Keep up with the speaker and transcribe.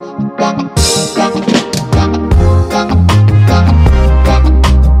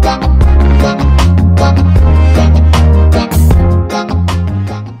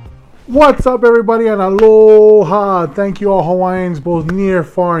What's up, everybody, and aloha. Thank you all Hawaiians, both near,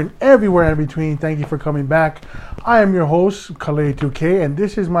 far, and everywhere in between. Thank you for coming back. I am your host, Kalei2K, and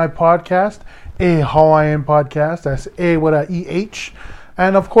this is my podcast, a Hawaiian podcast. That's A with a EH.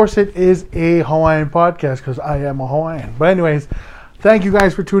 And of course, it is a Hawaiian podcast because I am a Hawaiian. But anyways, thank you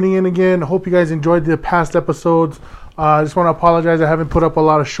guys for tuning in again. Hope you guys enjoyed the past episodes. I just want to apologize. I haven't put up a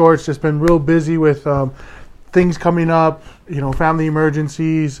lot of shorts. Just been real busy with things coming up, family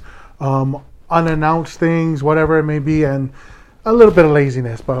emergencies, unannounced things, whatever it may be, and a little bit of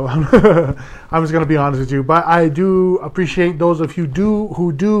laziness, but I'm just going to be honest with you. But I do appreciate those of you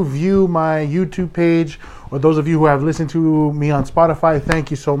who do view my YouTube page, or those of you who have listened to me on Spotify. Thank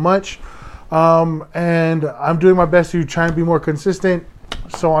you so much. And I'm doing my best to try and be more consistent,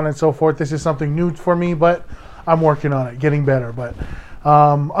 so on and so forth. This is something new for me, but I'm working on it, getting better. But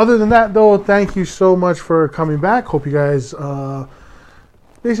other than that, though, thank you so much for coming back. Hope you guys... hope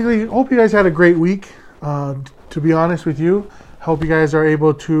you guys had a great week, to be honest with you. Hope you guys are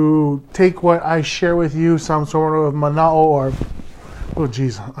able to take what I share with you, some sort of manao or,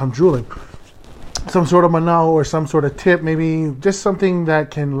 I'm drooling. Some sort of manao or some sort of tip, maybe just something that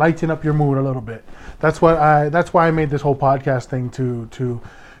can lighten up your mood a little bit. That's why I made this whole podcast thing, to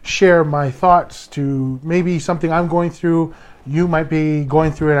share my thoughts, to maybe something I'm going through. You might be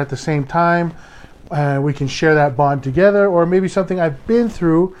going through it at the same time. We can share that bond together, or maybe something I've been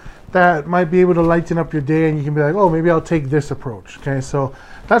through that might be able to lighten up your day, and you can be like, oh, maybe I'll take this approach. Okay, so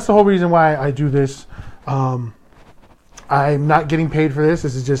that's the whole reason why I do this. I'm not getting paid for this.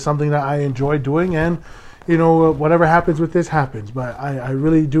 This is just something that I enjoy doing, and whatever happens with this happens. But I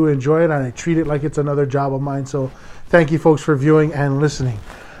really do enjoy it, and I treat it like it's another job of mine. So thank you, folks, for viewing and listening.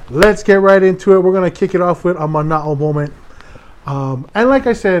 Let's get right into it. We're going to kick it off with a mana'o moment. And like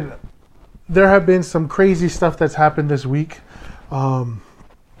I said, there have been some crazy stuff that's happened this week.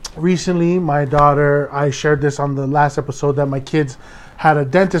 Recently, my daughter, I shared this on the last episode, that my kids had a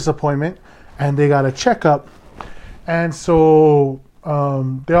dentist appointment and they got a checkup. And so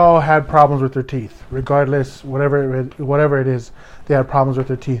they all had problems with their teeth. Regardless, whatever it is, they had problems with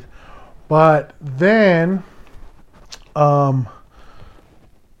their teeth. But then,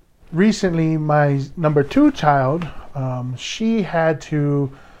 recently, my number 2 child, she had to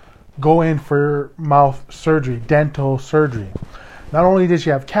go in for mouth surgery, dental surgery. Not only did she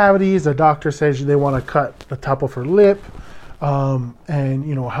have cavities, the doctor says they want to cut the top of her lip, and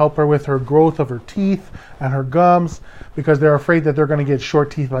help her with her growth of her teeth and her gums, because they're afraid that they're going to get short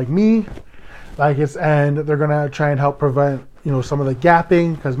teeth like me, and they're going to try and help prevent some of the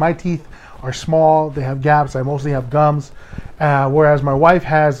gapping, because my teeth are small, they have gaps. I mostly have gums, whereas my wife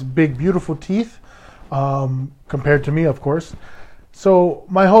has big, beautiful teeth, compared to me, of course. So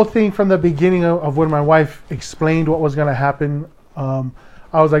my whole thing from the beginning of when my wife explained what was going to happen,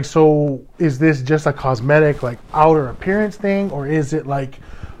 I was like, so is this just a cosmetic, like, outer appearance thing, or is it like,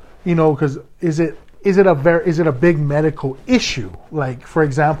 because is it a big medical issue? Like, for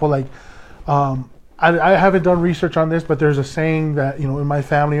example, like, I haven't done research on this, but there's a saying that in my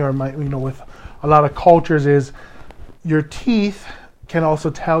family, or with a lot of cultures, is your teeth can also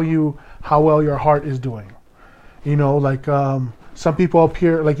tell you how well your heart is doing. Some people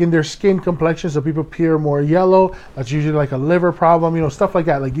appear, like, in their skin complexion, some people appear more yellow. That's usually like a liver problem, stuff like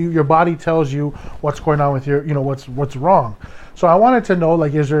that. Like, your body tells you what's going on with your, what's wrong. So I wanted to know,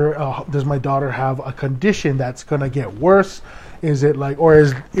 like, does my daughter have a condition that's going to get worse? Is it like, or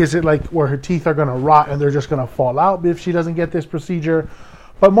is it like where her teeth are going to rot and they're just going to fall out if she doesn't get this procedure?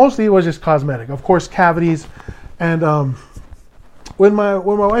 But mostly it was just cosmetic. Of course, cavities. And when my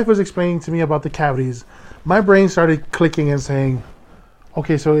wife was explaining to me about the cavities, my brain started clicking and saying,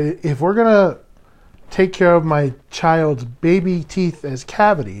 okay, so if we're going to take care of my child's baby teeth as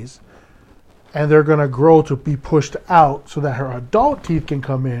cavities, and they're going to grow to be pushed out so that her adult teeth can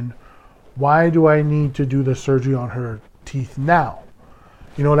come in, why do I need to do the surgery on her teeth now?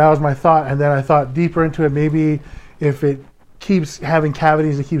 That was my thought. And then I thought deeper into it. Maybe if it keeps having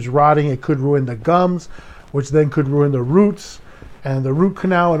cavities, it keeps rotting, it could ruin the gums, which then could ruin the roots and the root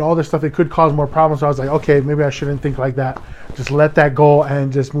canal and all this stuff. It could cause more problems. So I was like, okay, maybe I shouldn't think like that. Just let that go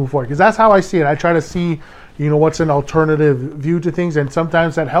and just move forward. Because that's how I see it. I try to see, what's an alternative view to things. And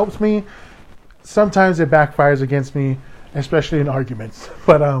sometimes that helps me. Sometimes it backfires against me, especially in arguments.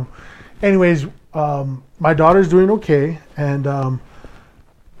 But anyways, my daughter's doing okay. And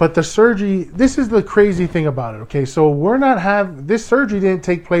but the surgery, this is the crazy thing about it. Okay, so this surgery didn't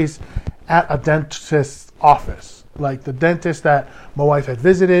take place at a dentist's office. Like the dentist that my wife had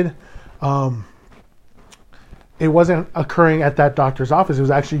visited, It wasn't occurring at that doctor's office. It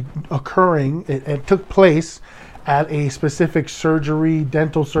was actually occurring. It took place at a specific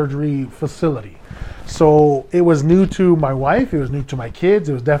dental surgery facility. So it was new to my wife. It was new to my kids.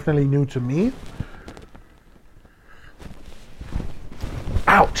 It was definitely new to me.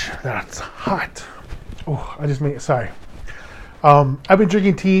 Ouch, that's hot. Oh, sorry. I've been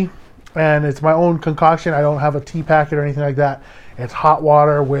drinking tea, and it's my own concoction. I don't have a tea packet or anything like that. It's hot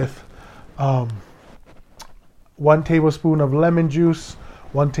water with 1 tablespoon of lemon juice,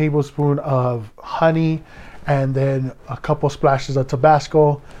 1 tablespoon of honey, and then a couple splashes of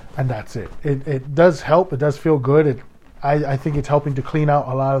Tabasco, and that's it. It does help. It does feel good. I think it's helping to clean out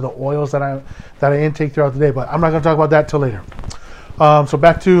a lot of the oils that I intake throughout the day, but I'm not going to talk about that till later. So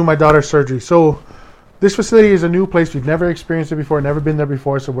back to my daughter's surgery. So this facility is a new place. We've never experienced it before, never been there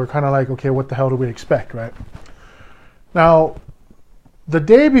before, so we're kind of like, okay, what the hell do we expect, right? Now, the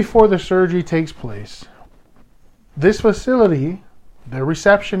day before the surgery takes place, this facility, the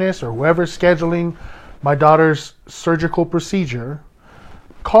receptionist or whoever's scheduling my daughter's surgical procedure,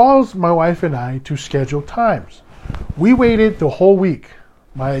 calls my wife and I to schedule times. We waited the whole week.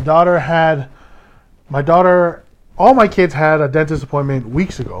 All my kids had a dentist appointment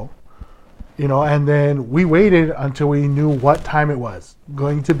weeks ago, and then we waited until we knew what time it was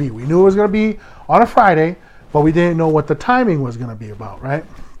going to be. We knew it was going to be on a Friday, but we didn't know what the timing was going to be about, right?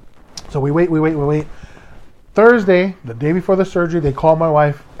 So we wait. Thursday, the day before the surgery, they call my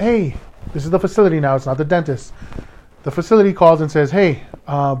wife. Hey, this is the facility now. It's not the dentist. The facility calls and says, hey,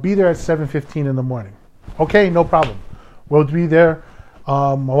 be there at 7:15 in the morning. Okay, no problem. We'll be there.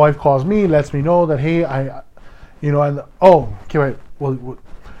 My wife calls me, lets me know that, hey,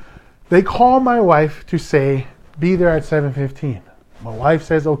 they call my wife to say, be there at 7:15. My wife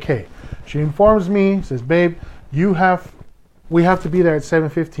says, okay. She informs me, says, babe, we have to be there at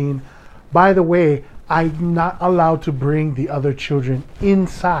 7:15. By the way, I'm not allowed to bring the other children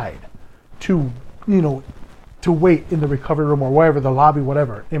inside to wait in the recovery room or wherever, the lobby,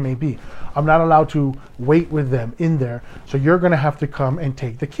 whatever it may be. I'm not allowed to wait with them in there. So you're going to have to come and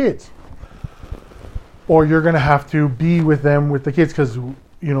take the kids. Or you're going to have to be with them with the kids because,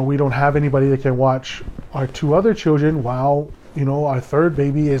 we don't have anybody that can watch our 2 other children while, our 3rd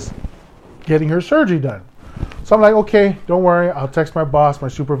baby is getting her surgery done. So I'm like, okay, don't worry. I'll text my boss, my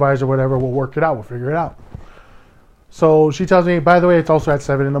supervisor, whatever. We'll work it out. We'll figure it out. So she tells me, by the way, it's also at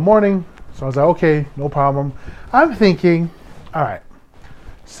 7 in the morning. So I was like, okay, no problem. I'm thinking, all right,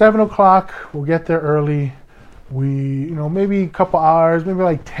 7 o'clock, we'll get there early. We, maybe a couple hours, maybe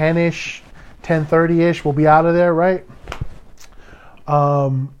like 10-ish, 10:30-ish, we'll be out of there, right?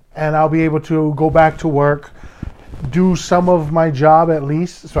 And I'll be able to go back to work, do some of my job at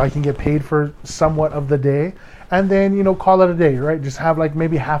least, so I can get paid for somewhat of the day, and then, call it a day, right? Just have like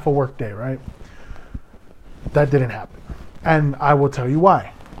maybe half a work day, right? That didn't happen. And I will tell you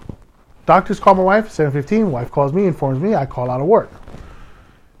why. Doctors call my wife, 7:15, wife calls me, informs me, I call out of work.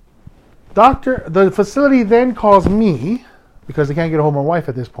 The facility then calls me, because they can't get a hold of my wife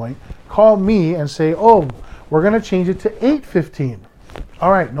at this point, call me and say, oh, we're going to change it to 8:15.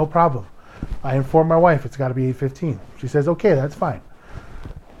 All right, no problem. I inform my wife it's got to be 8:15. She says, okay, that's fine.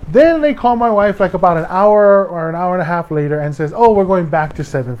 Then they call my wife like about an hour or an hour and a half later and says, oh, we're going back to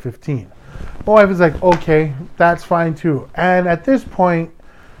 7:15. My wife is like, okay, that's fine too. And at this point,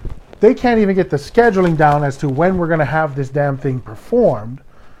 they can't even get the scheduling down as to when we're going to have this damn thing performed.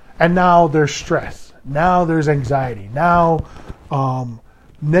 And now there's stress. Now there's anxiety. Now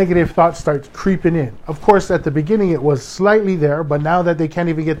negative thoughts start creeping in. Of course, at the beginning it was slightly there, but now that they can't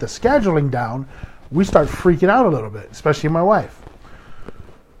even get the scheduling down, we start freaking out a little bit, especially my wife.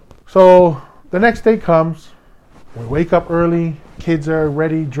 So the next day comes, we wake up early, kids are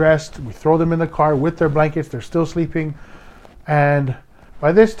ready, dressed, we throw them in the car with their blankets, they're still sleeping, and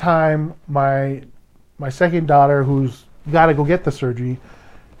by this time, my second daughter, who's got to go get the surgery,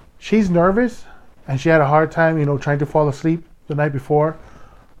 she's nervous, and she had a hard time, trying to fall asleep the night before.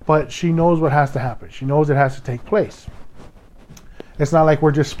 But she knows what has to happen. She knows it has to take place. It's not like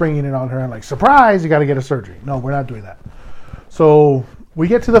we're just springing it on her and like, surprise, you got to get a surgery. No, we're not doing that. So we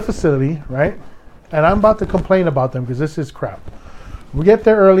get to the facility, right? And I'm about to complain about them because this is crap. We get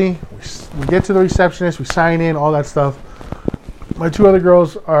there early. We get to the receptionist. We sign in, all that stuff. My 2 other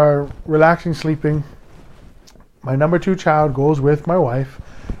girls are relaxing, sleeping. My number 2 child goes with my wife,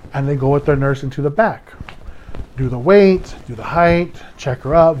 and they go with their nurse into the back. Do the weight, do the height, check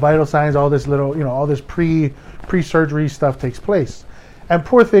her up, vital signs, all this little, all this pre-surgery stuff takes place. And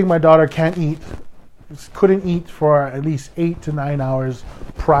poor thing, my daughter couldn't eat for at least 8 to 9 hours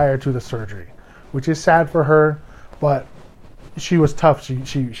prior to the surgery, which is sad for her, but she was tough.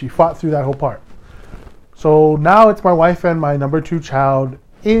 She fought through that whole part. So now it's my wife and my number 2 child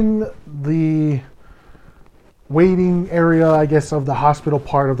in the waiting area, I guess, of the hospital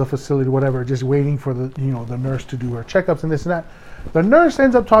part of the facility, whatever, just waiting for the nurse to do her checkups and this and that. The nurse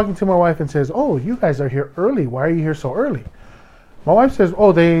ends up talking to my wife and says, "Oh, you guys are here early. Why are you here so early?" My wife says,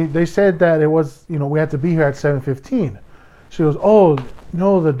 "Oh, they said that it was, we had to be here at 7:15. She goes, "Oh,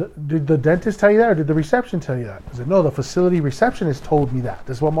 no, did the dentist tell you that, or did the reception tell you that?" I said, "No, the facility receptionist told me that."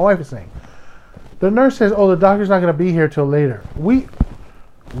 This is what my wife is saying. The nurse says, "Oh, the doctor's not going to be here till later."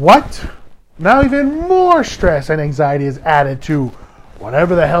 What? Now even more stress and anxiety is added to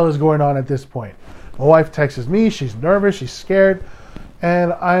whatever the hell is going on at this point. My wife texts me. She's nervous. She's scared.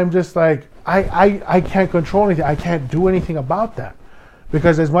 And I'm just like, I can't control anything. I can't do anything about that.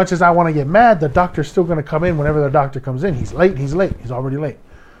 Because as much as I want to get mad, the doctor's still going to come in whenever the doctor comes in. He's late. He's already late.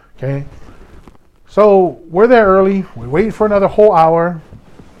 Okay? So we're there early. We wait for another whole hour.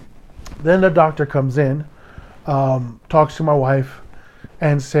 Then the doctor comes in, talks to my wife,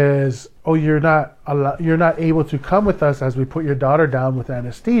 and says, "Oh, you're not able to come with us as we put your daughter down with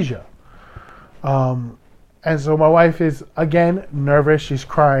anesthesia." And so my wife is, again, nervous. She's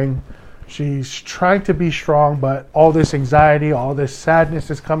crying. She's trying to be strong, but all this anxiety, all this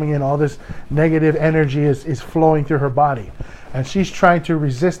sadness is coming in. All this negative energy is flowing through her body. And she's trying to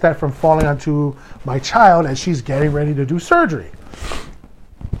resist that from falling onto my child as she's getting ready to do surgery.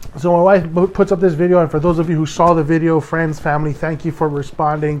 So my wife puts up this video, and for those of you who saw the video, friends, family, thank you for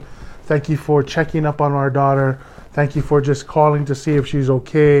responding. Thank you for checking up on our daughter. Thank you for just calling to see if she's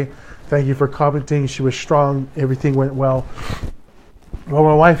okay. Thank you for commenting. She was strong. Everything went well. Well,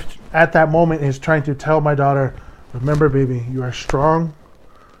 my wife at that moment is trying to tell my daughter, "Remember, baby, you are strong."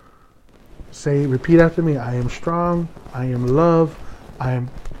 Repeat after me. "I am strong. I am love. I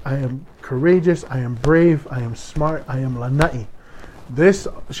am courageous. I am brave. I am smart. I am lanai."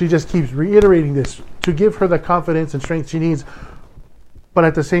 She just keeps reiterating this to give her the confidence and strength she needs. But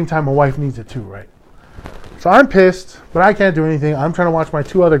at the same time, my wife needs it too, right? So I'm pissed, but I can't do anything. I'm trying to watch my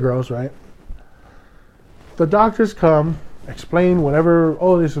 2 other girls, right? The doctors come, explain whatever,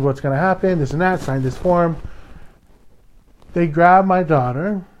 "Oh, this is what's going to happen, this and that, sign this form." They grab my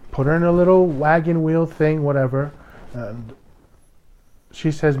daughter, put her in a little wagon wheel thing, whatever. And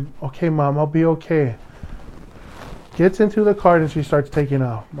she says, "Okay, Mom, I'll be okay." Gets into the car and she starts taking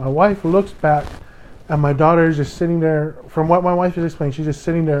off. My wife looks back and my daughter is just sitting there. From what my wife is explaining, she's just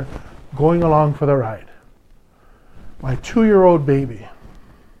sitting there going along for the ride. My 2-year-old baby.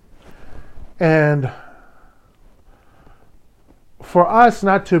 And for us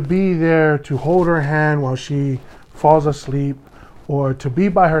not to be there to hold her hand while she falls asleep, or to be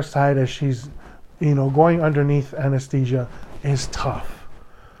by her side as she's, going underneath anesthesia, is tough.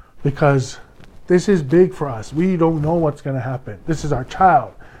 Because this is big for us. We don't know what's going to happen. This is our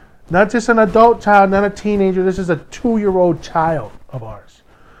child. Not just an adult child, not a teenager. This is a 2-year-old child of ours.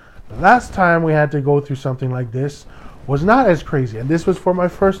 The last time we had to go through something like this was not as crazy. And this was for my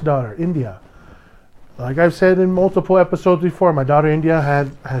first daughter, India. Like I've said in multiple episodes before, my daughter India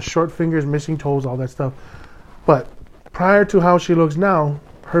has short fingers, missing toes, all that stuff. But prior to how she looks now,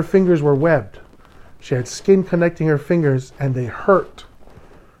 her fingers were webbed. She had skin connecting her fingers and they hurt.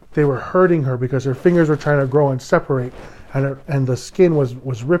 They were hurting her because her fingers were trying to grow and separate, and the skin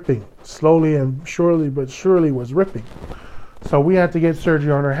was ripping. Slowly and surely, but surely was ripping. So we had to get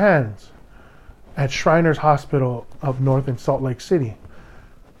surgery on her hands at Shriners Hospital up north in Salt Lake City.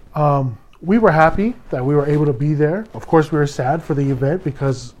 We were happy that we were able to be there. Of course, we were sad for the event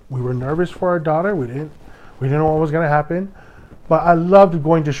because we were nervous for our daughter. We didn't know what was going to happen. But I loved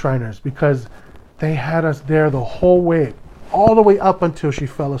going to Shriners because they had us there the whole way, all the way up until she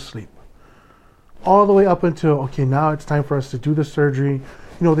fell asleep. All the way up until, okay, now it's time for us to do the surgery.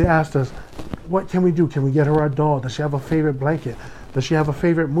 They asked us, what can we do? Can we get her a doll? Does she have a favorite blanket? Does she have a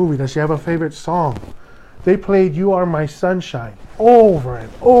favorite movie? Does she have a favorite song? They played "You Are My Sunshine" over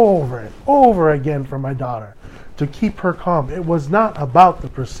and over and over again for my daughter to keep her calm. It was not about the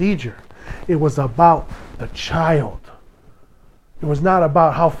procedure. It was about the child. It was not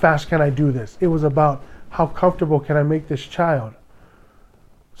about how fast can I do this. It was about how comfortable can I make this child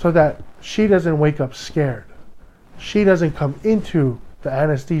so that she doesn't wake up scared. She doesn't come into the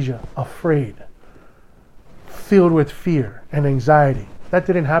anesthesia afraid, filled with fear and anxiety. That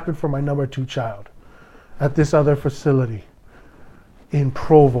didn't happen for my number 2 child at this other facility in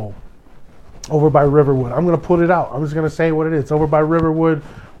Provo, over by Riverwood. I'm going to put it out. I'm just going to say what it is. It's over by Riverwood,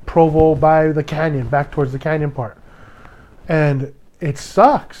 Provo, by the canyon, back towards the canyon part. And it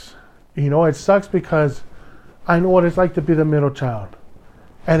sucks. It sucks because I know what it's like to be the middle child.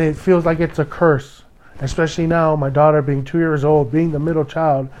 And it feels like it's a curse Especially now, my daughter being 2 years old, being the middle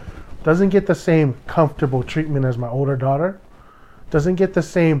child, doesn't get the same comfortable treatment as my older daughter. Doesn't get the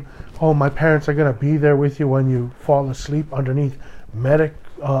same, oh, my parents are going to be there with you when you fall asleep underneath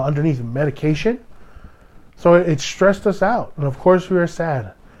medication. So it stressed us out. And of course we were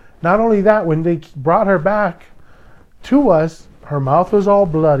sad. Not only that, when they brought her back to us, her mouth was all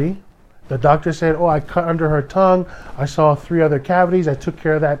bloody. The doctor said, oh, I cut under her tongue. I saw 3 other cavities. I took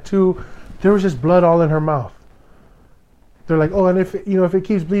care of that too. There was just blood all in her mouth. They're like, oh, and if it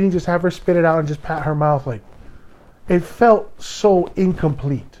keeps bleeding, just have her spit it out and just pat her mouth. Like, it felt so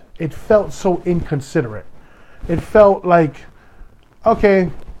incomplete. It felt so inconsiderate. It felt like,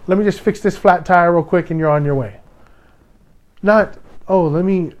 okay, let me just fix this flat tire real quick and you're on your way. Not, oh, let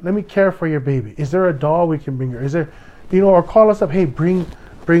me care for your baby. Is there a doll we can bring her? Is there, or call us up, hey, bring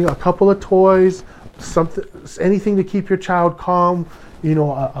a couple of toys, something, anything to keep your child calm.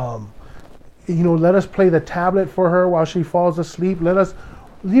 Let us play the tablet for her while she falls asleep. Let us,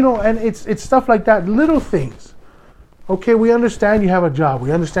 and it's stuff like that, little things. Okay, we understand you have a job.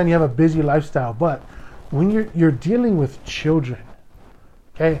 We understand you have a busy lifestyle. But when you're dealing with children,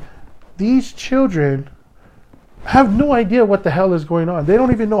 okay, these children have no idea what the hell is going on. They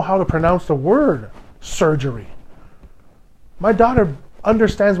don't even know how to pronounce the word surgery. My daughter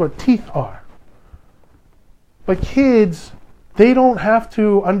understands what teeth are. But kids, they don't have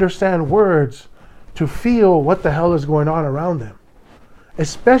to understand words to feel what the hell is going on around them.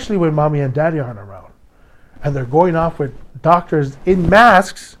 Especially when mommy and daddy aren't around. And they're going off with doctors in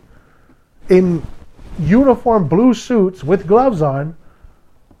masks, in uniform blue suits with gloves on,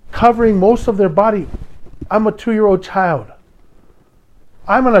 covering most of their body. I'm a 2-year-old child.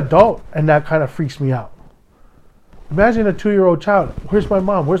 I'm an adult, and that kind of freaks me out. Imagine a 2-year-old child. Where's my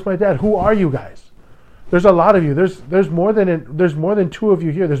mom? Where's my dad? Who are you guys? There's a lot of you. There's more than 2 of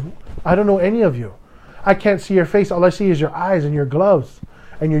you here. I don't know any of you. I can't see your face. All I see is your eyes and your gloves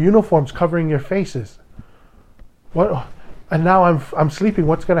and your uniforms covering your faces. What? And now I'm sleeping.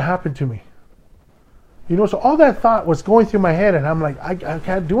 What's going to happen to me? So all that thought was going through my head, and I'm like, I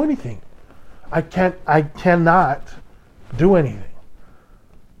can't do anything. I cannot do anything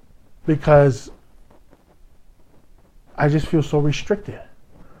because I just feel so restricted.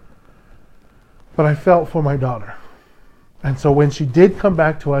 But I felt for my daughter. And so when she did come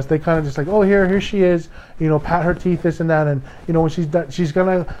back to us, they kind of just like, oh, here she is, pat her teeth, this and that. And, when she's done,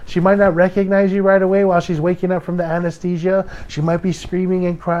 she might not recognize you right away while she's waking up from the anesthesia. She might be screaming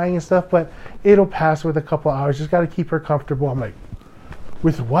and crying and stuff, but it'll pass with a couple hours. Just got to keep her comfortable. I'm like,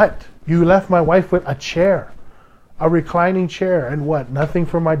 with what? You left my wife with a chair, a reclining chair, and what? Nothing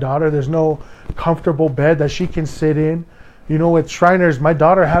for my daughter. There's no comfortable bed that she can sit in. With Shriners, my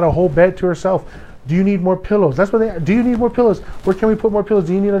daughter had a whole bed to herself. Do you need more pillows? That's what they are. Do you need more pillows? Where can we put more pillows?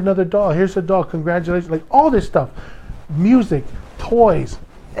 Do you need another doll? Here's a doll. Congratulations. Like all this stuff. Music, toys,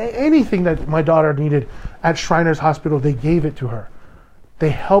 anything that my daughter needed at Shriners Hospital, they gave it to her. They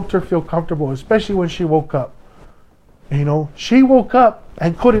helped her feel comfortable, especially when she woke up. She woke up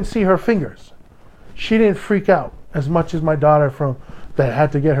and couldn't see her fingers. She didn't freak out as much as my daughter that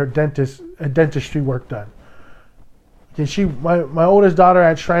had to get her dentistry work done. My oldest daughter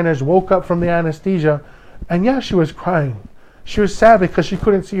at Shriners woke up from the anesthesia, and yeah, she was crying. She was sad because she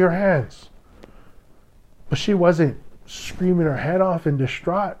couldn't see her hands. But she wasn't screaming her head off and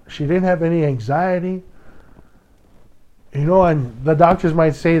distraught. She didn't have any anxiety. And the doctors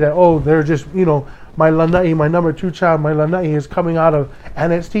might say that, oh, they're just, my lanai, my number 2 child, my lanai is coming out of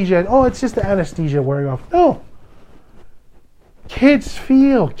anesthesia, and oh, it's just the anesthesia wearing off. No. Kids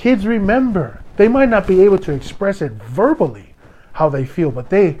feel, kids remember. They might not be able to express it verbally, how they feel,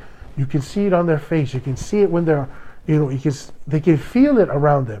 but you can see it on their face. You can see it when they're, they can feel it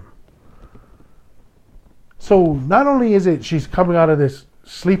around them. So not only is it she's coming out of this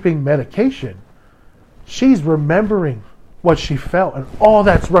sleeping medication, she's remembering what she felt, and all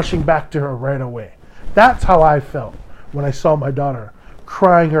that's rushing back to her right away. That's how I felt when I saw my daughter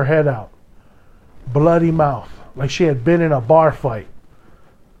crying her head out, bloody mouth, like she had been in a bar fight.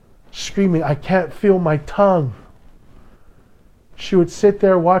 Screaming, I can't feel my tongue. She would sit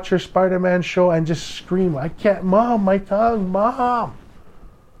there, watch her Spider-Man show, and just scream, I can't, Mom, my tongue, Mom.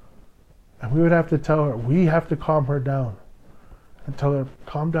 And we would have to tell her, we have to calm her down. And tell her,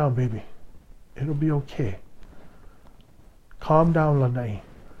 calm down, baby. It'll be okay. Calm down, Lanai.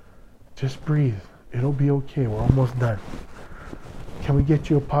 Just breathe. It'll be okay. We're almost done. Can we get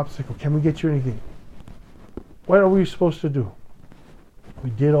you a popsicle? Can we get you anything? What are we supposed to do? We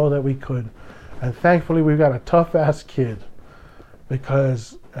did all that we could. And thankfully, we've got a tough-ass kid.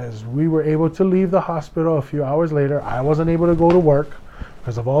 Because as we were able to leave the hospital a few hours later, I wasn't able to go to work.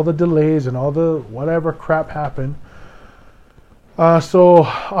 because of all the delays and all the whatever crap happened. So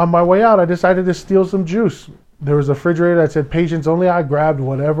on my way out, I decided to steal some juice. There was a refrigerator that said patients only. I grabbed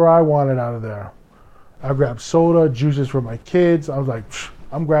whatever I wanted out of there. I grabbed soda, juices for my kids. I was like,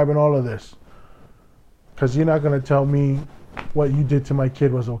 I'm grabbing all of this. Because you're not going to tell me what you did to my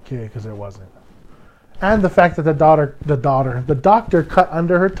kid was okay, because it wasn't. And the fact that the doctor cut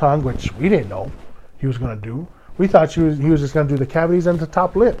under her tongue, which we didn't know he was going to do. We thought he was just going to do the cavities and the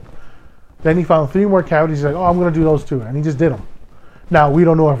top lip. Then he found 3 more cavities. He's like, oh, I'm going to do those too. And he just did them. Now, we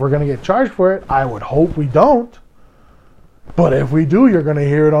don't know if we're going to get charged for it. I would hope we don't. But if we do, you're going to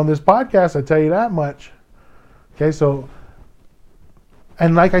hear it on this podcast. I tell you that much. Okay, so,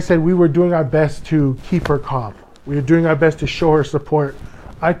 and like I said, we were doing our best to keep her calm. We were doing our best to show her support.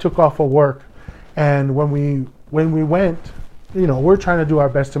 I took off of work. And when we went, we're trying to do our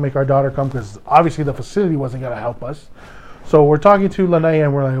best to make our daughter come, because obviously the facility wasn't going to help us. So we're talking to Lanae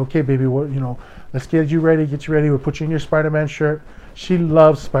and we're like, okay, baby, let's get you ready. We'll put you in your Spider-Man shirt. She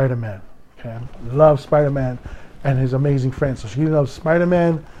loves Spider-Man. Okay, loves Spider-Man and his amazing friends. So she loves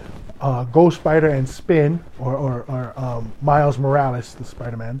Spider-Man, Ghost Spider, and Spin, or Miles Morales, the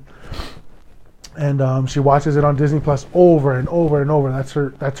Spider-Man. And she watches it on Disney Plus over and over and over.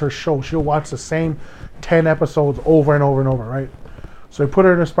 That's her show. She'll watch the same 10 episodes over and over and over, right? So I put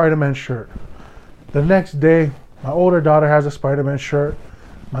her in a Spider-Man shirt. The next day, my older daughter has a Spider-Man shirt.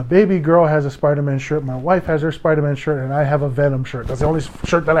 My baby girl has a Spider-Man shirt. My wife has her Spider-Man shirt, and I have a Venom shirt. That's the only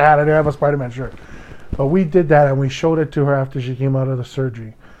shirt that I had. I didn't have a Spider-Man shirt. But we did that, and we showed it to her after she came out of the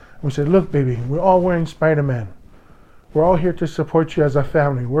surgery. We said, look, baby, we're all wearing Spider-Man. We're all here to support you as a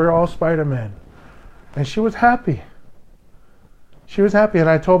family. We're all Spider-Man. And she was happy. She was happy, and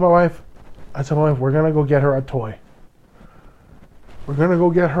I told my wife, we're going to go get her a toy. We're going to go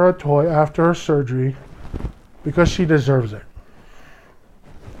get her a toy after her surgery because she deserves it.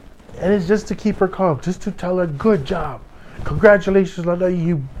 And it's just to keep her calm, just to tell her, good job. Congratulations, Lana,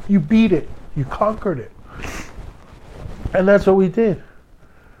 you beat it. You conquered it. And that's what we did.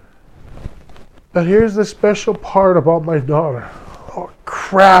 But here's the special part about my daughter. Oh,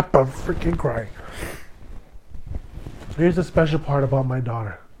 crap, I'm freaking crying. Here's the special part about my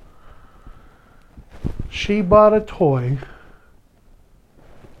daughter. She bought a toy.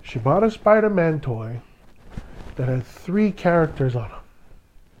 She bought a Spider-Man toy that had 3 characters on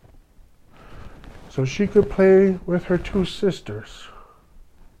it. So she could play with her 2 sisters.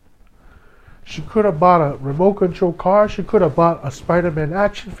 She could have bought a remote control car. She could have bought a Spider-Man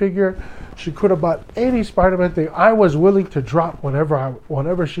action figure. She could have bought any Spider-Man thing. I was willing to drop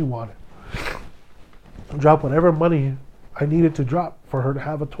whatever she wanted. Drop whatever money I needed to drop for her to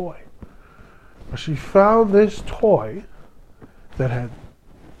have a toy. But she found this toy that had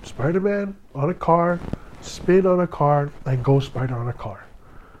Spider-Man on a car, Spin on a car, and Ghost Spider on a car.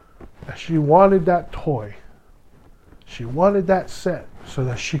 And she wanted that toy. She wanted that set so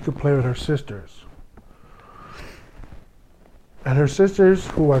that she could play with her sisters. And her sisters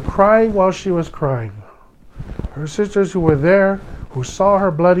who were crying while she was crying. Her sisters who were there, who saw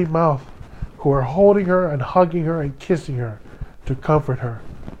her bloody mouth, who were holding her and hugging her and kissing her to comfort her.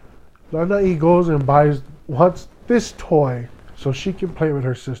 Lana goes and wants this toy so she can play with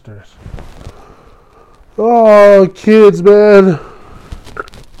her sisters. Oh, kids, man.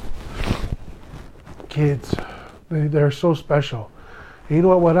 Kids, they're so special. And you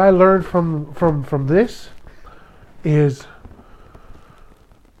know what I learned from this is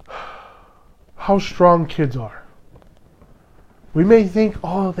how strong kids are. We may think,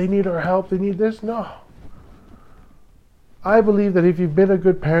 oh, they need our help, they need this. No. I believe that if you've been a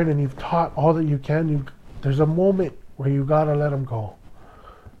good parent and you've taught all that you can, there's a moment where you gotta let them go.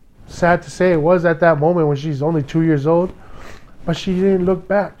 Sad to say, it was at that moment when she's only 2 years old, but she didn't look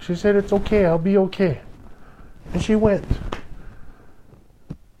back. She said, it's okay, I'll be okay. And she went.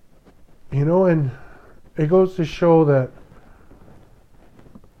 And it goes to show that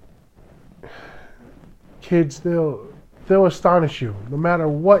kids, they'll astonish you no matter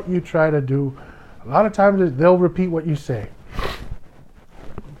what you try to do. A lot of times they'll repeat what you say,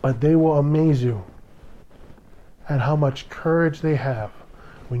 but they will amaze you at how much courage they have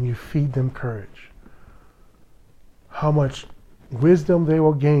when you feed them courage. How much wisdom they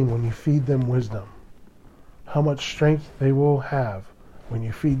will gain when you feed them wisdom. How much strength they will have when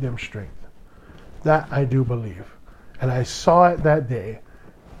you feed them strength. That I do believe. And I saw it that day,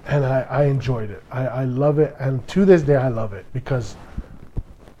 and I enjoyed it. I love it, and to this day I love it, because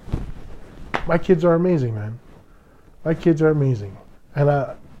my kids are amazing, man. My kids are amazing.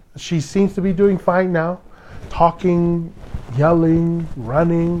 And she seems to be doing fine now. Talking, yelling,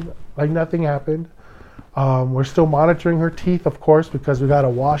 running, like nothing happened. We're still monitoring her teeth, of course, because we got to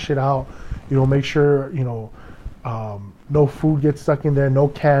wash it out. Make sure, no food gets stuck in there, no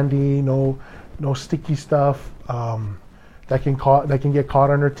candy, no sticky stuff that can get caught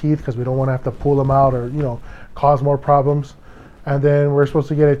on her teeth, because we don't want to have to pull them out or cause more problems. And then we're supposed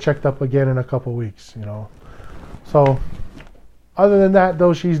to get it checked up again in a couple weeks. So other than that,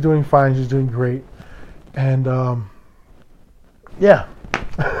 though, she's doing fine. She's doing great. And yeah.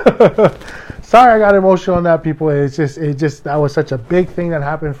 Sorry I got emotional on that, people. It just that was such a big thing that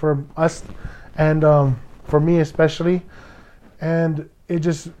happened for us, and for me especially. And it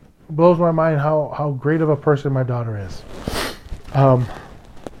just blows my mind how great of a person my daughter is. I'm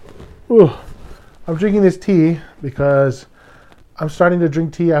drinking this tea because I'm starting to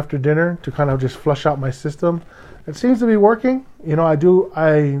drink tea after dinner to kind of just flush out my system. It seems to be working. I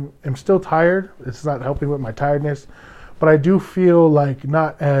am still tired. It's not helping with my tiredness, but I do feel like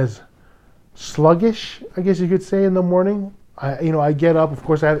not as sluggish, I guess you could say, in the morning. I get up, of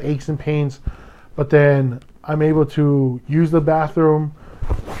course I have aches and pains, but then I'm able to use the bathroom,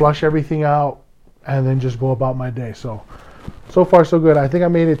 flush everything out, and then just go about my day. So far so good. I think I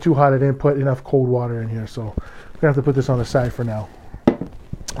made it too hot. I didn't put enough cold water in here, so I'm gonna have to put this on the side for now.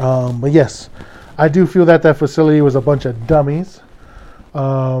 But yes, I do feel that facility was a bunch of dummies,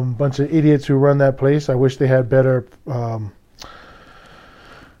 bunch of idiots who run that place. I wish they had better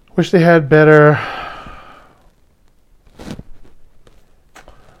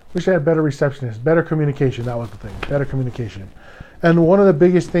receptionists, better communication. That was the thing, better communication. And one of the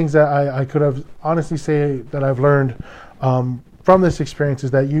biggest things that I could have honestly say that I've learned from this experience is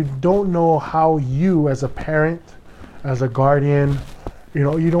that you don't know how you, as a parent, as a guardian,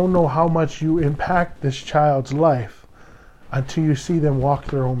 you don't know how much you impact this child's life until you see them walk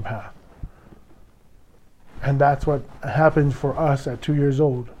their own path. And that's what happened for us at 2 years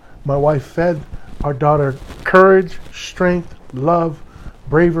old. My wife fed our daughter courage, strength, love,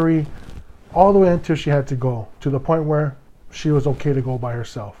 bravery, all the way until she had to go, to the point where she was okay to go by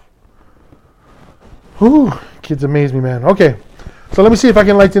herself. Whew, kids amaze me, man. Okay, so let me see if I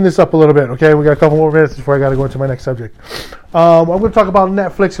can lighten this up a little bit. Okay, we got a couple more minutes before I got to go into my next subject. I'm going to talk about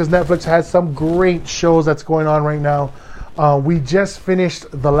Netflix, because Netflix has some great shows that's going on right now. We just finished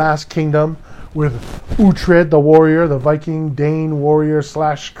The Last Kingdom with Uhtred, the warrior, the Viking Dane warrior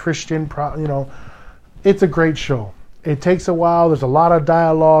 / Christian. It's a great show. It takes a while. There's a lot of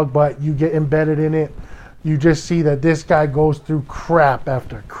dialogue, but you get embedded in it. You just see that this guy goes through crap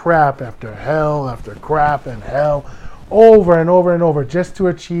after crap after hell after crap and hell over and over and over just to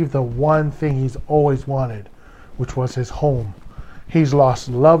achieve the one thing he's always wanted, which was his home. He's lost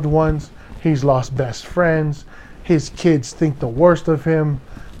loved ones. He's lost best friends. His kids think the worst of him.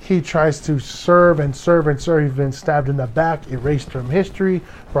 He tries to serve and serve and serve. He's been stabbed in the back, erased from history,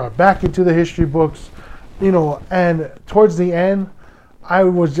 brought back into the history books, and towards the end, I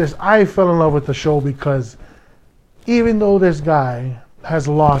fell in love with the show, because even though this guy has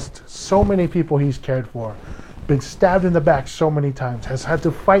lost so many people he's cared for, been stabbed in the back so many times, has had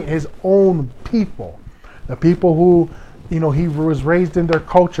to fight his own people, the people who, he was raised in their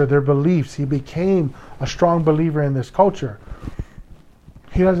culture, their beliefs. He became a strong believer in this culture.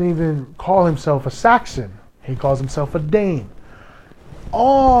 He doesn't even call himself a Saxon. He calls himself a Dane.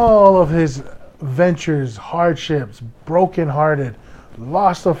 All of his ventures, hardships, brokenhearted,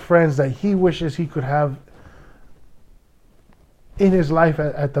 loss of friends that he wishes he could have in his life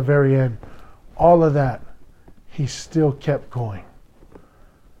at the very end, all of that, he still kept going.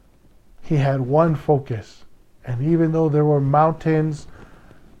 He had one focus. And even though there were mountains,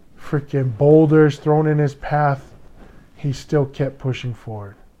 freaking boulders thrown in his path, he still kept pushing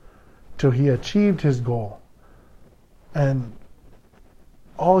forward till he achieved his goal. And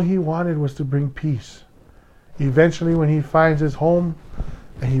all he wanted was to bring peace. Eventually, when he finds his home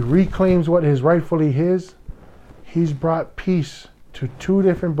and he reclaims what is rightfully his, he's brought peace to 2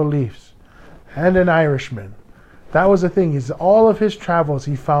 different beliefs and an Irishman. That was the thing, is all of his travels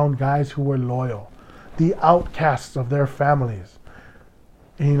he found guys who were loyal, the outcasts of their families.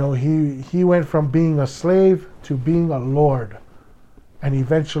 He went from being a slave to being a lord, and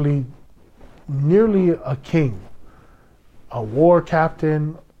eventually nearly a king, a war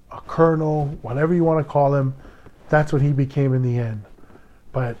captain, a colonel, whatever you want to call him. That's what he became in the end.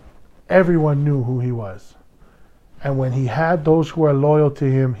 But everyone knew who he was. And when he had those who were loyal to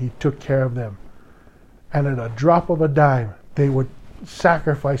him, he took care of them. And at a drop of a dime, they would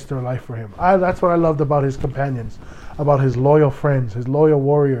sacrifice their life for him. That's what I loved about his companions, about his loyal friends, his loyal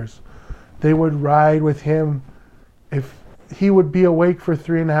warriors. They would ride with him. If he would be awake for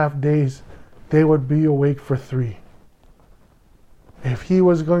 3.5 days, they would be awake for 3. If he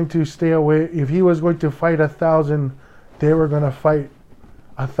was going to stay away, if he was going to fight 1,000, they were going to fight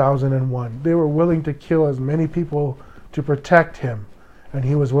 1,001. They were willing to kill as many people to protect him, and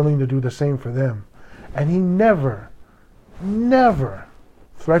he was willing to do the same for them. And he never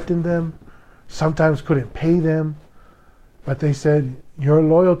threatened them, sometimes couldn't pay them, but they said, your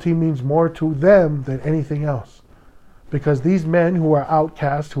loyalty means more to them than anything else. Because these men who are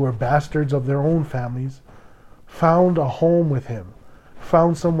outcasts, who are bastards of their own families, found a home with him,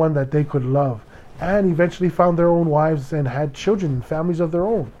 found someone that they could love, and eventually found their own wives and had children and families of their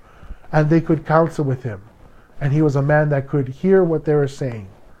own. And they could counsel with him. And he was a man that could hear what they were saying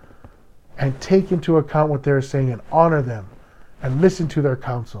and take into account what they were saying and honor them and listen to their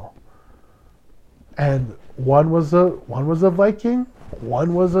counsel. And one was a Viking,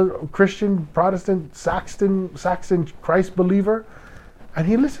 one was a Christian, Protestant, Saxon Christ believer, and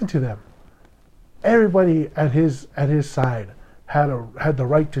he listened to them. Everybody at his side had the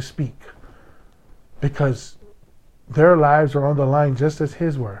right to speak, because their lives were on the line just as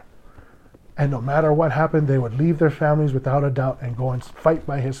his were. And no matter what happened, they would leave their families without a doubt and go and fight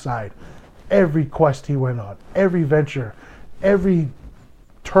by his side. Every quest he went on, every venture, every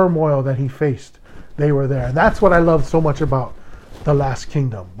turmoil that he faced, they were there. And that's what I love so much about The Last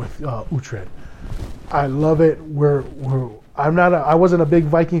Kingdom with Uhtred. I love it. I wasn't a big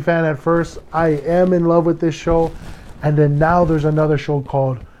Viking fan at first. I am in love with this show. And then now there's another show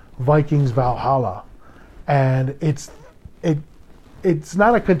called Vikings Valhalla. And it's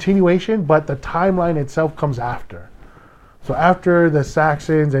not a continuation, but the timeline itself comes after. So after the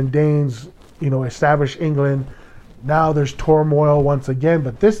Saxons and Danes, establish England, now there's turmoil once again.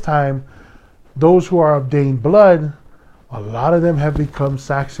 But this time, those who are of Dane blood, a lot of them have become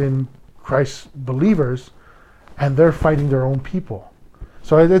Saxon Christ believers, and they're fighting their own people.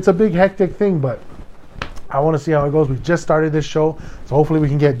 So it's a big hectic thing, but I want to see how it goes. We just started this show, so hopefully we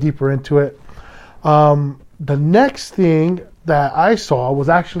can get deeper into it. The next thing that I saw was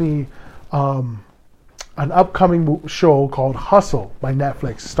actually an upcoming show called Hustle by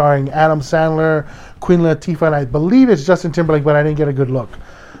Netflix, starring Adam Sandler, Queen Latifah, and I believe it's Justin Timberlake, but I didn't get a good look.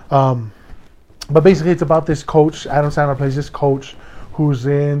 But basically it's about this coach. Adam Sandler plays this coach who's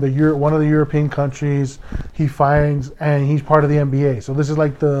in one of the European countries. He finds, and he's part of the NBA. So this is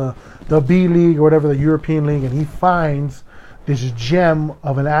like the B League or whatever, the European League, and he finds this gem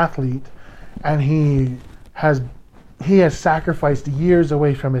of an athlete, and he has sacrificed years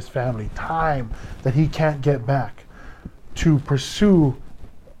away from his family, time that he can't get back, to pursue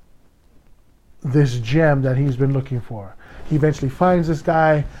this gem that he's been looking for. He eventually finds this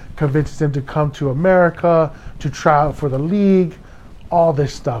guy, convinces him to come to America, to try out for the league, all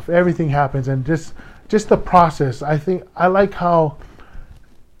this stuff. Everything happens, and just the process. I like how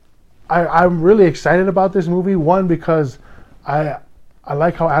I'm really excited about this movie. One, because I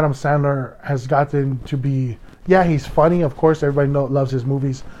like how Adam Sandler has gotten to be, he's funny, of course, everybody loves his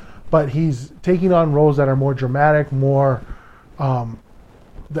movies, but he's taking on roles that are more dramatic, more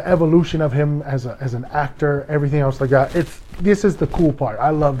the evolution of him as an actor, everything else like that. This is the cool part. I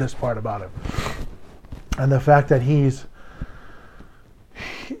love this part about him. And the fact that he's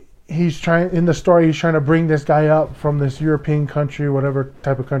trying, in the story, he's trying to bring this guy up from this European country, whatever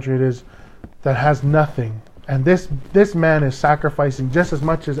type of country it is, that has nothing. And this man is sacrificing just as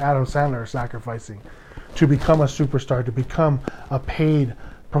much as Adam Sandler is sacrificing to become a superstar, to become a paid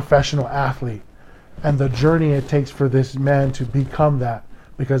professional athlete. And the journey it takes for this man to become that.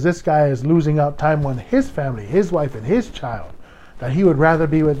 Because this guy is losing out time on his family, his wife, and his child, that he would rather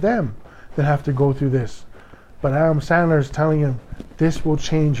be with them than have to go through this. But Adam Sandler is telling him, this will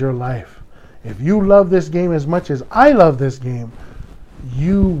change your life. If you love this game as much as I love this game,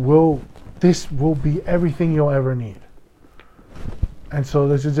 this will be everything you'll ever need. And so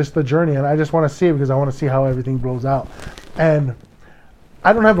this is just the journey, and I just want to see it because I want to see how everything blows out. And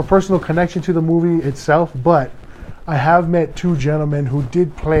I don't have a personal connection to the movie itself, but I have met two gentlemen who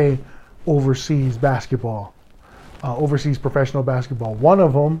did play overseas basketball, overseas professional basketball. One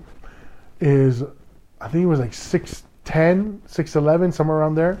of them is, I think he was like 6'10", 6'11", somewhere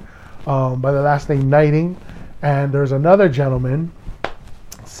around there, by the last name Knighting. And there's another gentleman,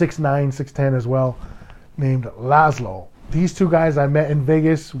 6'9", 6'10" as well, named Laszlo. These two guys I met in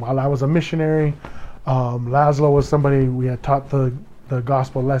Vegas while I was a missionary. Laszlo was somebody we had taught the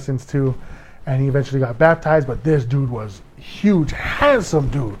gospel lessons to, and he eventually got baptized. But this dude was huge, handsome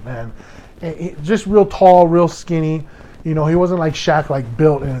dude, man. Just real tall, real skinny. He wasn't like Shaq, like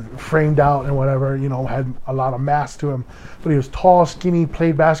built and framed out and whatever, had a lot of mass to him. But he was tall, skinny,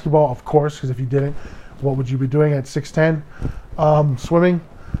 played basketball, of course, because if you didn't, what would you be doing at 6'10"? Swimming.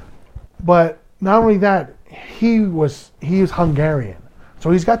 But not only that, he was Hungarian.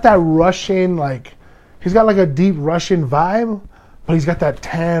 So he's got that Russian, like, he's got like a deep Russian vibe, but he's got that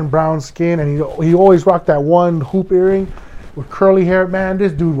tan brown skin, and he always rocked that one hoop earring with curly hair. Man,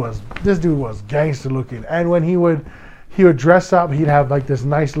 this dude was gangster looking. And when he would dress up, he'd have like this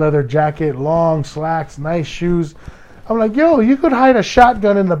nice leather jacket, long slacks, nice shoes. I'm like, yo, you could hide a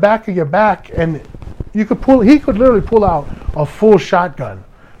shotgun in the back of your back, and he could literally pull out a full shotgun.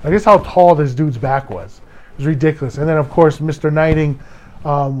 Like, this is how tall this dude's back was. It was ridiculous. And then, of course, Mr. Knighting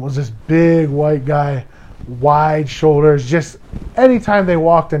was this big white guy, wide shoulders. Just anytime they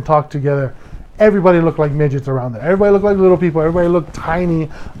walked and talked together, everybody looked like midgets around there. Everybody looked like little people. Everybody looked tiny.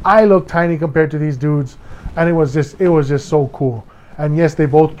 I looked tiny compared to these dudes. And it was just so cool. And yes, they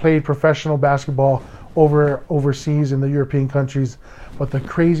both played professional basketball overseas in the European countries. But the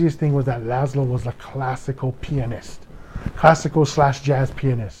craziest thing was that Laszlo was a classical /jazz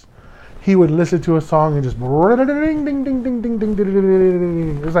pianist. He would listen to a song and just ding ding ding ding ding ding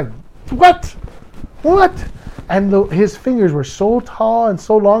ding. It was like, what? And his fingers were so tall and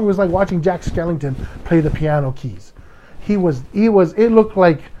so long. It was like watching Jack Skellington play the piano keys. It looked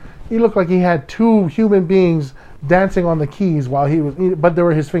like he had two human beings dancing on the keys but they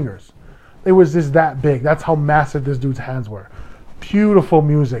were his fingers. It was just that big. That's how massive this dude's hands were. Beautiful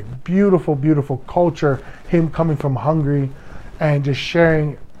music, beautiful, beautiful culture. Him coming from Hungary and just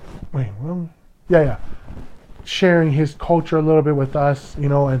sharing his culture a little bit with us,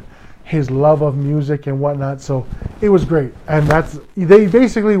 and his love of music and whatnot. So it was great. And when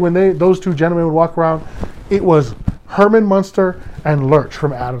those two gentlemen would walk around, it was Herman Munster and Lurch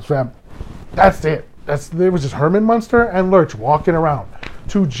from Addams Family. That's it. It was just Herman Munster and Lurch walking around.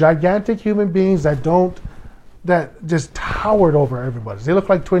 Two gigantic human beings that just towered over everybody. They looked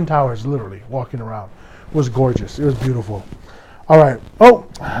like twin towers, literally, walking around. It was gorgeous. It was beautiful. All right. Oh,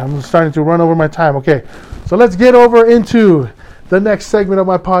 I'm starting to run over my time. Okay. So let's get over into the next segment of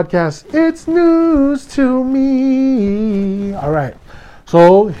my podcast. It's news to me. All right.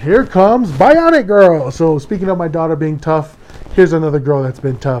 So here comes Bionic Girl. So speaking of my daughter being tough, here's another girl that's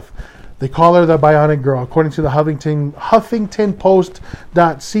been tough. They call her the Bionic Girl, according to the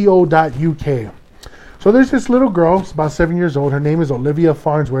HuffingtonPost.co.uk. So there's this little girl, it's about 7 years old. Her name is Olivia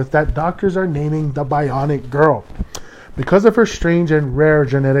Farnsworth, that doctors are naming the Bionic Girl because of her strange and rare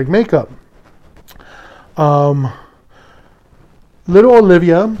genetic makeup. Little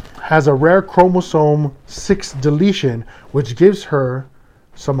Olivia has a rare chromosome 6 deletion, which gives her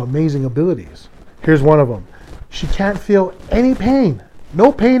some amazing abilities. Here's one of them. She can't feel any pain. No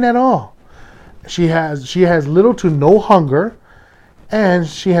pain at all. She has little to no hunger, and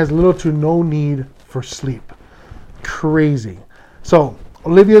she has little to no need for sleep. Crazy. So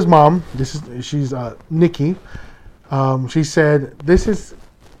Olivia's mom, she's Nikki. She said this is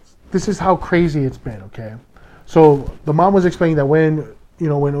how crazy it's been. Okay, so the mom was explaining that when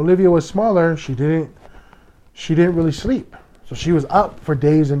Olivia was smaller, she didn't really sleep. So she was up for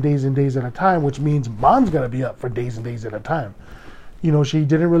days and days and days at a time, which means mom's got to be up for days and days at a time. She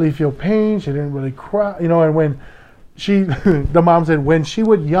didn't really feel pain. She didn't really cry. And when the mom said when she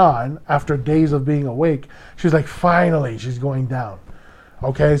would yawn after days of being awake, she was like, finally, she's going down.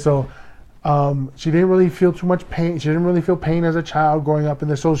 Okay, so she didn't really feel too much pain. She didn't really feel pain as a child growing up in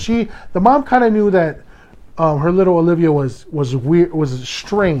this. So the mom kind of knew that her little Olivia was weird, was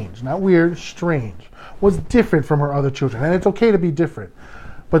strange, not weird, strange, was different from her other children, and it's okay to be different.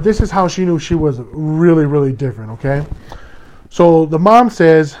 But this is how she knew she was really, really different. Okay. So the mom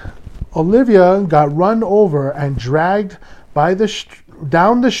says Olivia got run over and dragged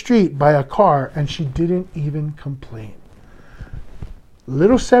down the street by a car, and she didn't even complain.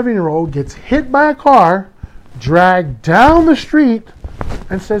 Little 7-year-old gets hit by a car, dragged down the street,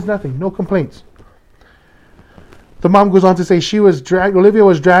 and says nothing, no complaints. The mom goes on to say Olivia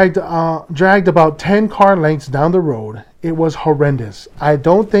was dragged about 10 car lengths down the road. It was horrendous. I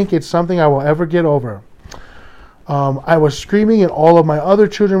don't think it's something I will ever get over. I was screaming, and all of my other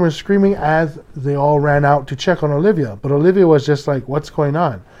children were screaming as they all ran out to check on Olivia. But Olivia was just like, what's going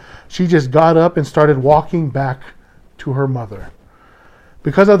on? She just got up and started walking back to her mother.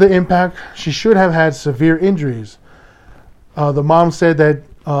 Because of the impact, she should have had severe injuries. The mom said that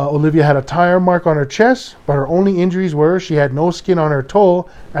Olivia had a tire mark on her chest, but her only injuries were she had no skin on her toe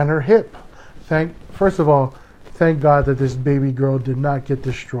and her hip. First of all, thank God that this baby girl did not get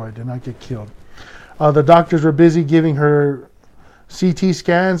destroyed, did not get killed. The doctors were busy giving her CT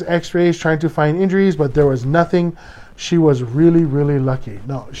scans, x-rays, trying to find injuries, but there was nothing. She was really, really lucky.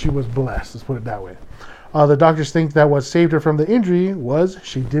 No, she was blessed, let's put it that way. The doctors think that what saved her from the injury was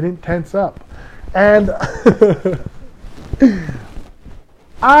she didn't tense up. And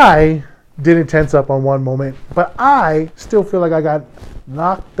I didn't tense up on one moment, but I still feel like I got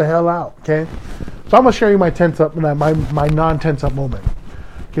Knock the hell out, okay? So I'm going to share you my tense up, my non-tense up moment.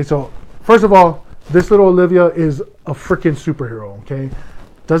 Okay, so first of all, this little Olivia is a freaking superhero, okay?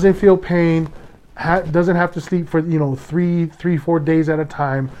 Doesn't feel pain, doesn't have to sleep for, 4 days at a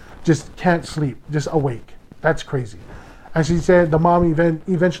time, just can't sleep, just awake. That's crazy. And she said the mom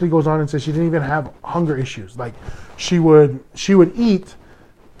eventually goes on and says she didn't even have hunger issues. Like she would eat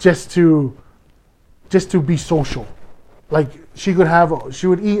just to be social. Like she would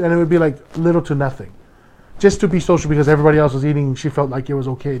eat and it would be like little to nothing. Just to be social because everybody else was eating. She felt like it was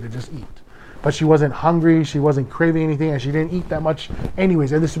okay to just eat. But she wasn't hungry. She wasn't craving anything and she didn't eat that much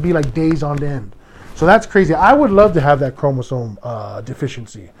anyways. And this would be like days on end. So that's crazy. I would love to have that chromosome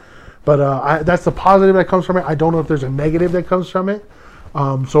deficiency. But that's the positive that comes from it. I don't know if there's a negative that comes from it.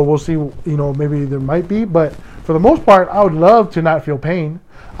 So we'll see, maybe there might be. But for the most part, I would love to not feel pain.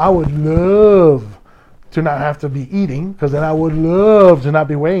 I would love to not have to be eating, because then I would love to not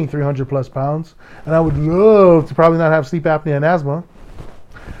be weighing 300 plus pounds. And I would love to probably not have sleep apnea and asthma.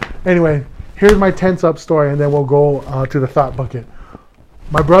 Anyway, here's my tense up story, and then we'll go to the thought bucket.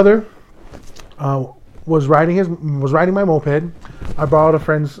 My brother was riding my moped. I borrowed a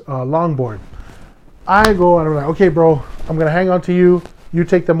friend's longboard. I go and I'm like, okay, bro, I'm gonna hang on to you. You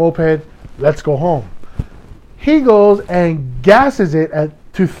take the moped. Let's go home. He goes and gasses it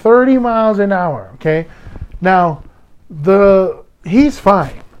to 30 miles an hour. Okay, now he's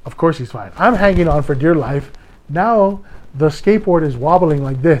fine. Of course he's fine. I'm hanging on for dear life. Now the skateboard is wobbling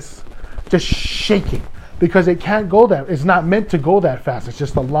like this, just shaking. Because it can't go it's not meant to go that fast. It's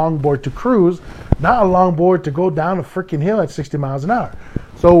just a longboard to cruise, not a longboard to go down a freaking hill at 60 miles an hour.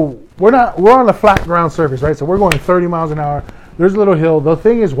 So we're on a flat ground surface, right? So we're going 30 miles an hour. There's a little hill. The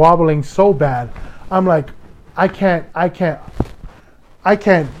thing is wobbling so bad. I'm like, I can't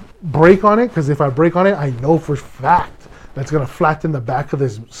brake on it, because if I brake on it, I know for fact that's gonna flatten the back of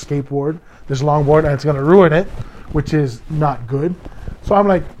this skateboard, this longboard, and it's gonna ruin it, which is not good. So I'm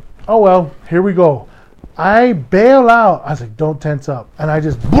like, oh well, here we go. I bail out. I was like, don't tense up. And I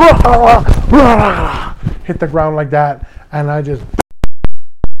just hit the ground like that. And I just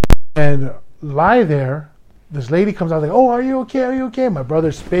lie there. This lady comes out like, oh, are you okay? Are you okay? My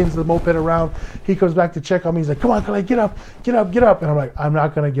brother spins the moped around. He comes back to check on me. He's like, come on, Clay, get up. Get up, get up. And I'm like, I'm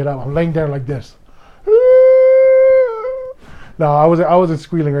not going to get up. I'm laying there like this. No, I wasn't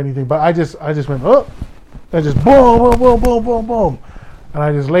squealing or anything. But I just went, oh. And just boom, boom, boom, boom, boom, boom. And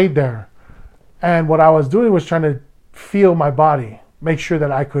I just laid there. And what I was doing was trying to feel my body, make sure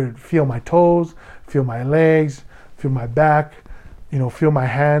that I could feel my toes, feel my legs, feel my back, feel my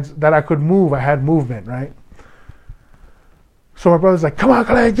hands, that I could move. I had movement, right? So my brother's like, come on,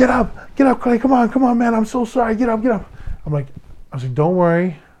 Clay, get up, Clay, come on, man, I'm so sorry, get up. I was like, don't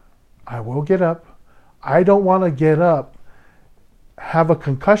worry, I will get up. I don't want to get up, have a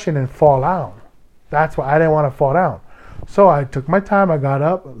concussion and fall out. That's why I didn't want to fall down. So I took my time. I got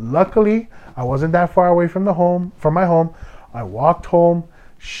up. Luckily, I wasn't that far away from my home. I walked home,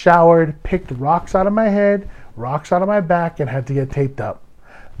 showered, picked rocks out of my head, rocks out of my back, and had to get taped up.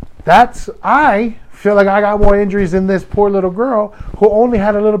 I feel like I got more injuries than this poor little girl who only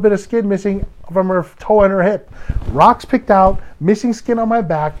had a little bit of skin missing from her toe and her hip. Rocks picked out, missing skin on my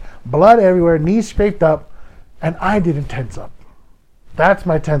back, blood everywhere, knees scraped up, and I didn't tense up. That's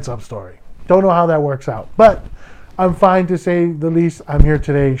my tense up story. Don't know how that works out, but I'm fine, to say the least. I'm here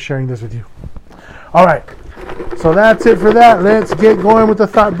today sharing this with you. All right. So that's it for that. Let's get going with the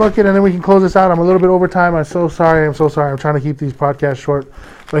thought bucket, and then we can close this out. I'm a little bit over time. I'm so sorry. I'm trying to keep these podcasts short.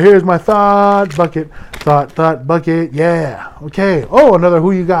 But here's my thought bucket. Thought bucket. Yeah. Okay. Oh, another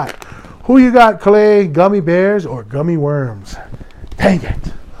who you got. Who you got, Clay? Gummy bears or gummy worms? Dang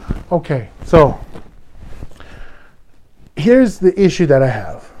it. Okay. So here's the issue that I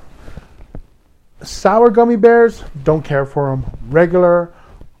have. Sour gummy bears, don't care for them. Regular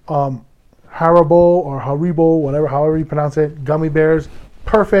Haribo or Haribo, however you pronounce it, gummy bears,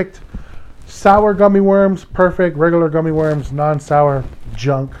 perfect. Sour gummy worms, perfect. Regular gummy worms, non-sour,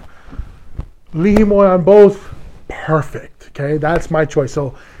 junk. Lihimoy on both, perfect. Okay, that's my choice.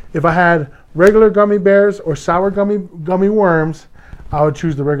 So if I had regular gummy bears or sour gummy worms, I would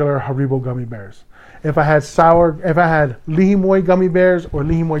choose the regular Haribo gummy bears. If I had Lihimoy gummy bears or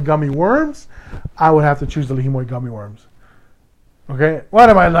Lihimoy gummy worms, I would have to choose the Lihimoy gummy worms. Okay? What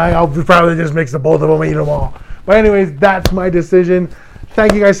am I lying? I'll probably just mix the both of them and eat them all. But anyways, that's my decision.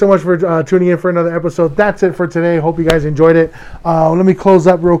 Thank you guys so much for tuning in for another episode. That's it for today. Hope you guys enjoyed it. Let me close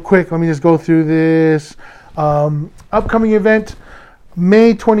up real quick. Let me just go through this upcoming event.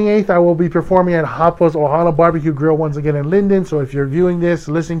 May 28th, I will be performing at Hapa's Ohana Barbecue Grill once again in Linden. So if you're viewing this,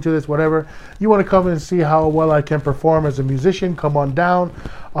 listening to this, whatever, you want to come and see how well I can perform as a musician, come on down.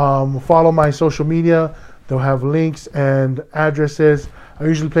 Follow my social media. They'll have links and addresses. I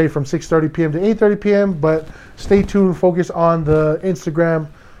usually play from 6:30 p.m. to 8:30 p.m., but stay tuned, focus on the Instagram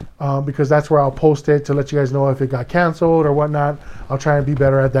because that's where I'll post it to let you guys know if it got canceled or whatnot. I'll try and be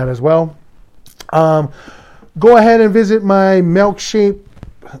better at that as well. Go ahead and visit my milkshake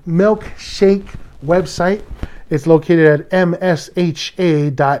website. It's located at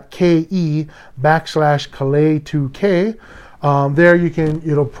msha.ke/Calais2K. There you can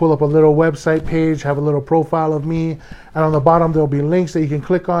pull up a little website page, have a little profile of me, and on the bottom there'll be links that you can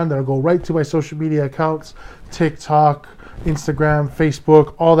click on that'll go right to my social media accounts, TikTok, Instagram,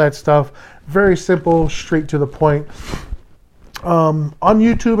 Facebook, all that stuff. Very simple, straight to the point. On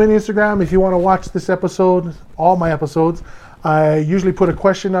YouTube and Instagram, if you want to watch this episode, all my episodes, I usually put a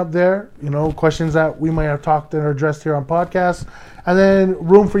question up there, questions that we might have talked and addressed here on podcasts, and then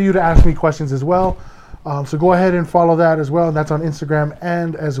room for you to ask me questions as well. So go ahead and follow that as well, and that's on Instagram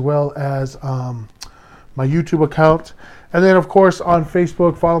and as well as my YouTube account. And then, of course, on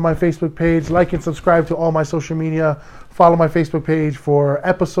Facebook, follow my Facebook page, like and subscribe to all my social media. Follow my Facebook page for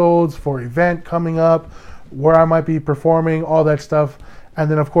episodes, for event coming up, where I might be performing, all that stuff. And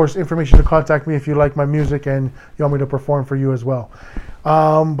then, of course, information to contact me if you like my music and you want me to perform for you as well.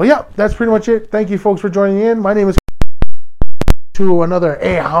 But yeah, that's pretty much it. Thank you, folks, for joining in. My name is to another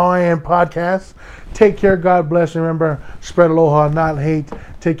Hawaiian podcast. Take care. God bless. Remember, spread aloha, not hate.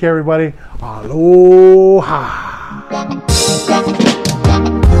 Take care, everybody. Aloha.